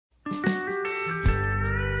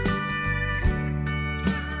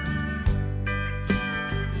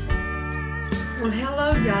Well,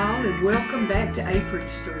 hello y'all, and welcome back to Apron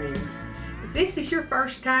Strings. If this is your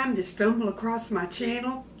first time to stumble across my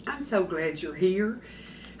channel, I'm so glad you're here.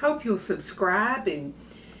 Hope you'll subscribe and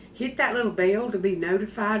hit that little bell to be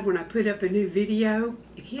notified when I put up a new video.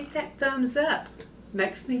 And hit that thumbs up.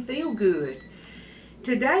 Makes me feel good.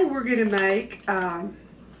 Today we're going to make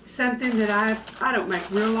something that I don't make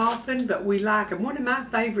real often, but we like. And one of my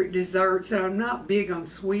favorite desserts, and I'm not big on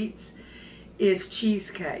sweets, is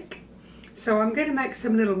cheesecake. So I'm going to make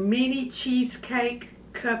some little mini cheesecake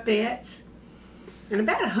cupettes. And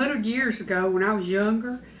about 100 years ago, when I was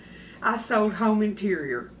younger, I sold home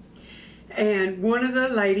interior. And one of the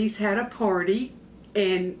ladies had a party,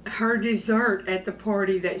 and her dessert at the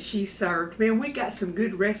party that she served, man, we got some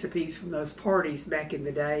good recipes from those parties back in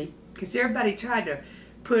the day, because everybody tried to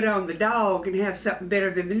put on the dog and have something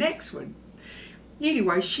better than the next one.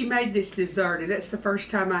 Anyway, she made this dessert, and that's the first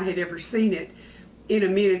time I had ever seen it in a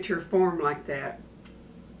miniature form like that.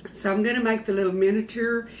 So I'm going to make the little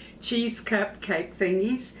miniature cheese cupcake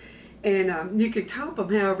thingies, and you can top them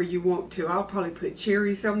however you want to. I'll probably put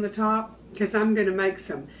cherries on the top, because I'm going to make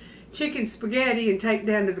some chicken spaghetti and take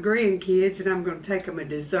down to the grandkids, and I'm going to take them a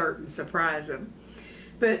dessert and surprise them.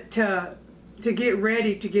 But to get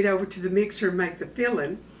ready to get over to the mixer and make the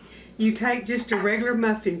filling, you take just a regular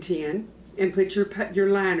muffin tin and put your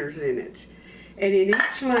liners in it. And in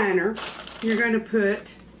each liner, you're going to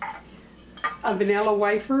put a vanilla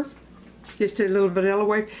wafer, just a little vanilla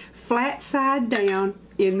wafer, flat side down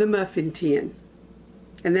in the muffin tin.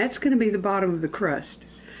 And that's going to be the bottom of the crust.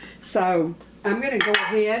 So I'm going to go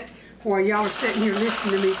ahead while y'all are sitting here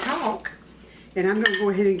listening to me talk, and I'm going to go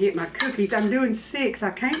ahead and get my cookies. I'm doing 6. I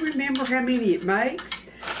can't remember how many it makes.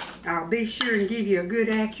 I'll be sure and give you a good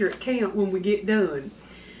accurate count when we get done.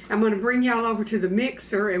 I'm going to bring y'all over to the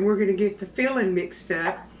mixer, and we're going to get the filling mixed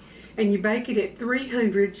up, and you bake it at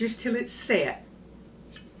 300 just till it's set.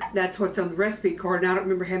 That's what's on the recipe card, and I don't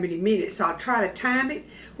remember how many minutes, so I'll try to time it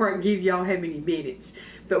where I can give y'all how many minutes.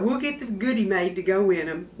 But we'll get the goodie made to go in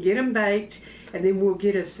them, get them baked, and then we'll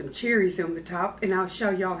get us some cherries on the top, and I'll show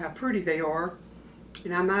y'all how pretty they are.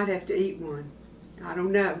 And I might have to eat one. I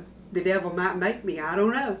don't know. The devil might make me. I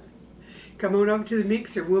don't know. Come on over to the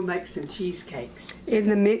mixer. We'll make some cheesecakes. In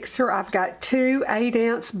the mixer, I've got 2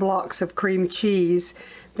 8-ounce blocks of cream cheese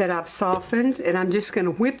that I've softened, and I'm just going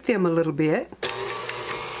to whip them a little bit.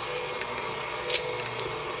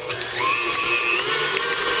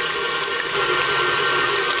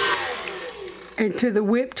 And to the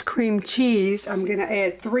whipped cream cheese, I'm going to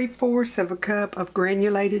add 3/4 of a cup of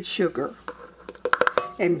granulated sugar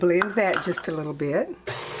and blend that just a little bit.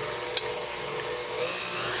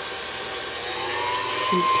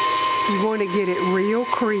 You want to get it real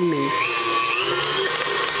creamy.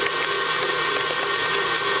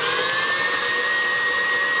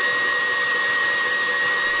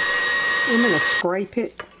 I'm going to scrape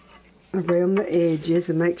it around the edges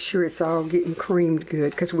and make sure it's all getting creamed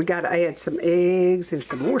good, because we got to add some eggs and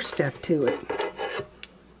some more stuff to it.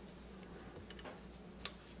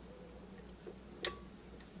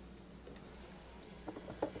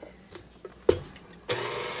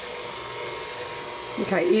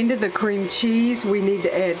 Okay, into the cream cheese we need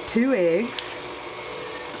to add 2 eggs.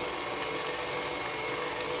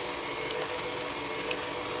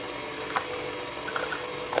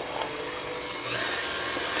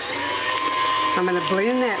 I'm going to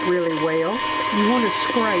blend that really well. You want to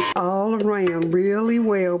scrape all around really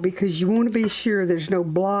well, because you want to be sure there's no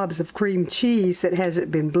blobs of cream cheese that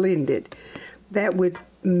hasn't been blended. That would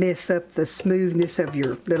mess up the smoothness of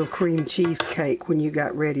your little cream cheesecake when you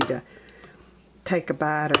got ready to take a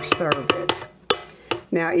bite or serve it.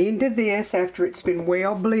 Now into this, after it's been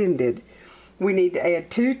well blended, we need to add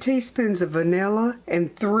 2 teaspoons of vanilla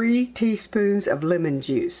and 3 teaspoons of lemon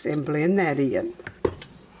juice and blend that in.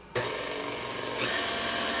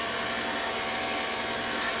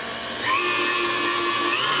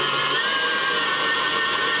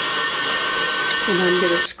 And I'm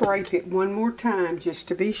going to scrape it one more time just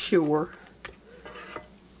to be sure.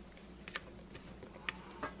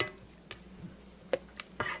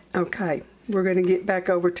 Okay, we're going to get back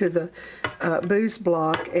over to the booze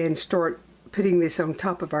block and start putting this on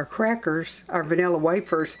top of our crackers, our vanilla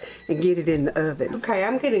wafers, and get it in the oven. Okay,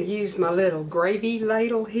 I'm going to use my little gravy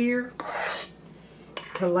ladle here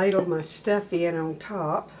to ladle my stuff in on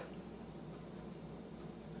top.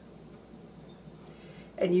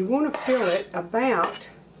 And you want to fill it about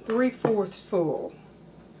 3/4 full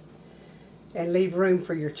and leave room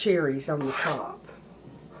for your cherries on the top.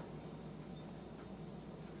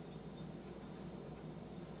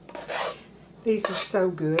 These are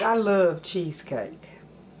so good. I love cheesecake.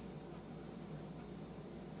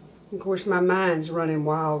 Of course, my mind's running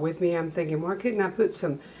wild with me. I'm thinking, why couldn't I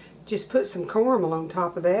just put some caramel on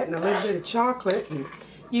top of that and a little bit of chocolate? And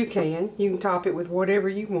you can top it with whatever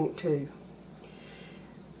you want to.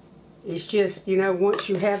 It's just, you know, once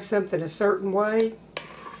you have something a certain way,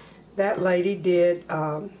 that lady did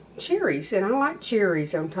cherries, and I like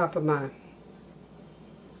cherries on top of my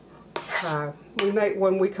pie. We make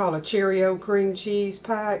one we call a Cheerio cream cheese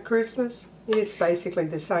pie at Christmas, and it's basically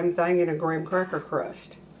the same thing in a graham cracker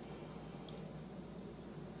crust.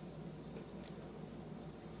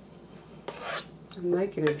 I'm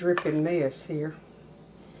making a dripping mess here.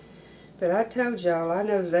 But I told y'all, I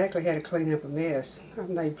know exactly how to clean up a mess. I've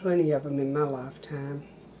made plenty of them in my lifetime.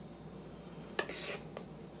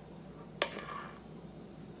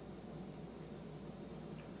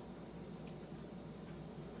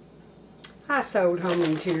 I sold home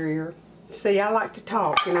interior. See, I like to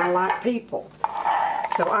talk and I like people.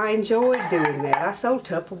 So I enjoyed doing that. I sold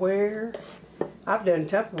Tupperware. I've done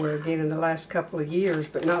Tupperware again in the last couple of years,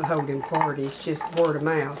 but not holding parties, just word of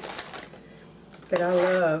mouth. But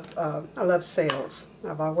I love sales.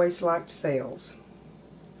 I've always liked sales.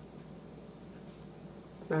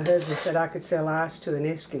 My husband said I could sell ice to an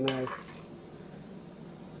Eskimo.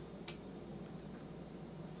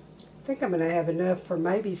 I think I'm going to have enough for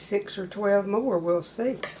maybe 6 or 12 more. We'll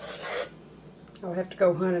see. I'll have to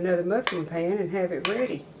go hunt another muffin pan and have it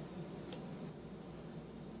ready.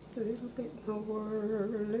 A little bit more,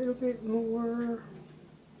 a little bit more.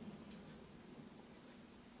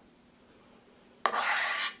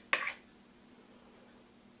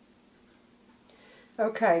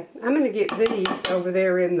 Okay, I'm going to get these over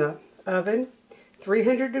there in the oven,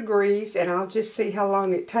 300 degrees, and I'll just see how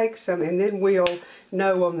long it takes them, and then we'll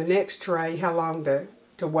know on the next tray how long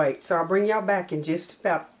to wait. So I'll bring y'all back in just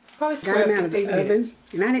about probably 12 to 15 minutes.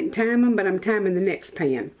 And I didn't time them, but I'm timing the next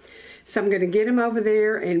pan. So I'm going to get them over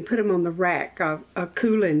there and put them on the rack,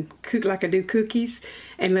 cool like I do cookies,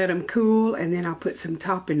 and let them cool, and then I'll put some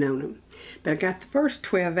topping on them. But I got the first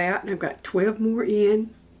 12 out, and I've got 12 more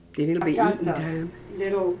in. Then it'll be eating time.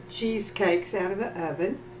 Little cheesecakes out of the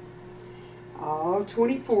oven, all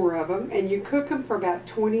 24 of them, and you cook them for about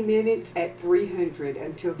 20 minutes at 300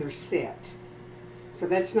 until they're set. So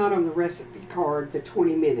that's not on the recipe card, the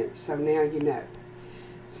 20 minutes, so now you know.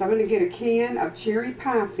 So I'm going to get a can of cherry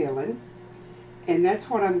pie filling, and that's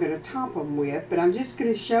what I'm going to top them with, but I'm just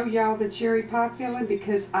going to show y'all the cherry pie filling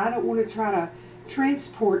because I don't want to try to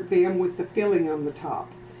transport them with the filling on the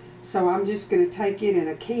top. So I'm just going to take it in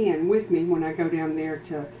a can with me when I go down there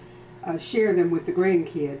to share them with the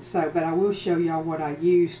grandkids. But I will show y'all what I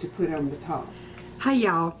use to put on the top. Hey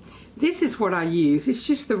y'all, this is what I use. It's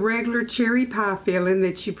just the regular cherry pie filling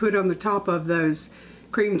that you put on the top of those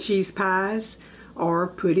cream cheese pies, or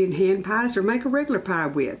put in hand pies, or make a regular pie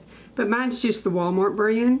with. But mine's just the Walmart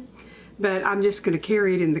brand. But I'm just going to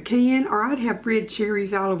carry it in the can, or I'd have red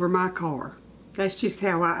cherries all over my car. That's just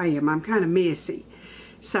how I am. I'm kind of messy.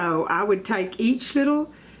 So I would take each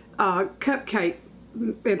little cupcake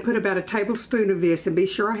and put about a tablespoon of this, and be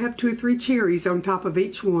sure I have 2 or 3 cherries on top of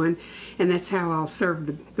each one, and that's how I'll serve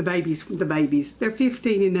the babies. They're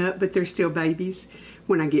 15 and up, but they're still babies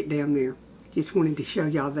when I get down there. Just wanted to show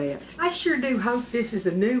y'all that. I sure do hope this is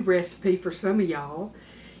a new recipe for some of y'all.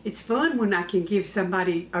 It's fun when I can give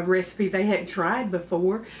somebody a recipe they hadn't tried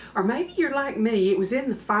before. Or maybe you're like me, it was in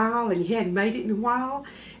the file and you hadn't made it in a while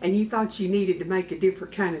and you thought you needed to make a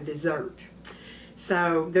different kind of dessert.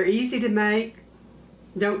 So they're easy to make,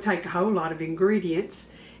 don't take a whole lot of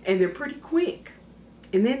ingredients, and they're pretty quick.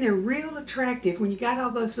 And then they're real attractive when you got all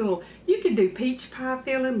those little, you can do peach pie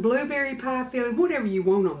filling, blueberry pie filling, whatever you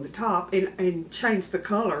want on the top, and change the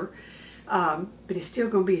color. But it's still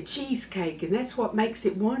going to be a cheesecake, and that's what makes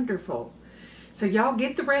it wonderful. So y'all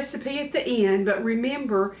get the recipe at the end, but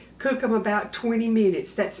remember, cook them about 20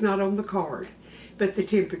 minutes. That's not on the card, but the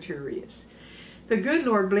temperature is. The good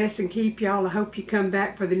Lord bless and keep y'all. I hope you come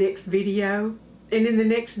back for the next video. And in the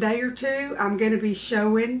next day or two, I'm going to be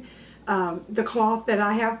showing the cloth that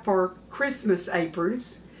I have for Christmas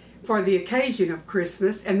aprons, for the occasion of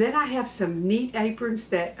Christmas. And then I have some neat aprons,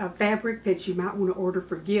 fabric that you might want to order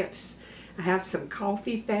for gifts. I have some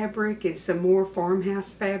coffee fabric and some more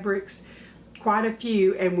farmhouse fabrics, quite a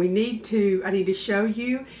few, and I need to show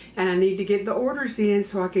you, and I need to get the orders in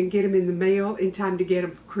so I can get them in the mail in time to get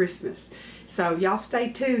them for Christmas. So y'all stay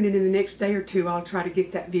tuned, and in the next day or two I'll try to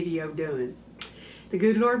get that video done. The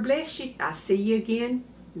good Lord bless you. I'll see you again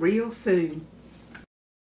real soon.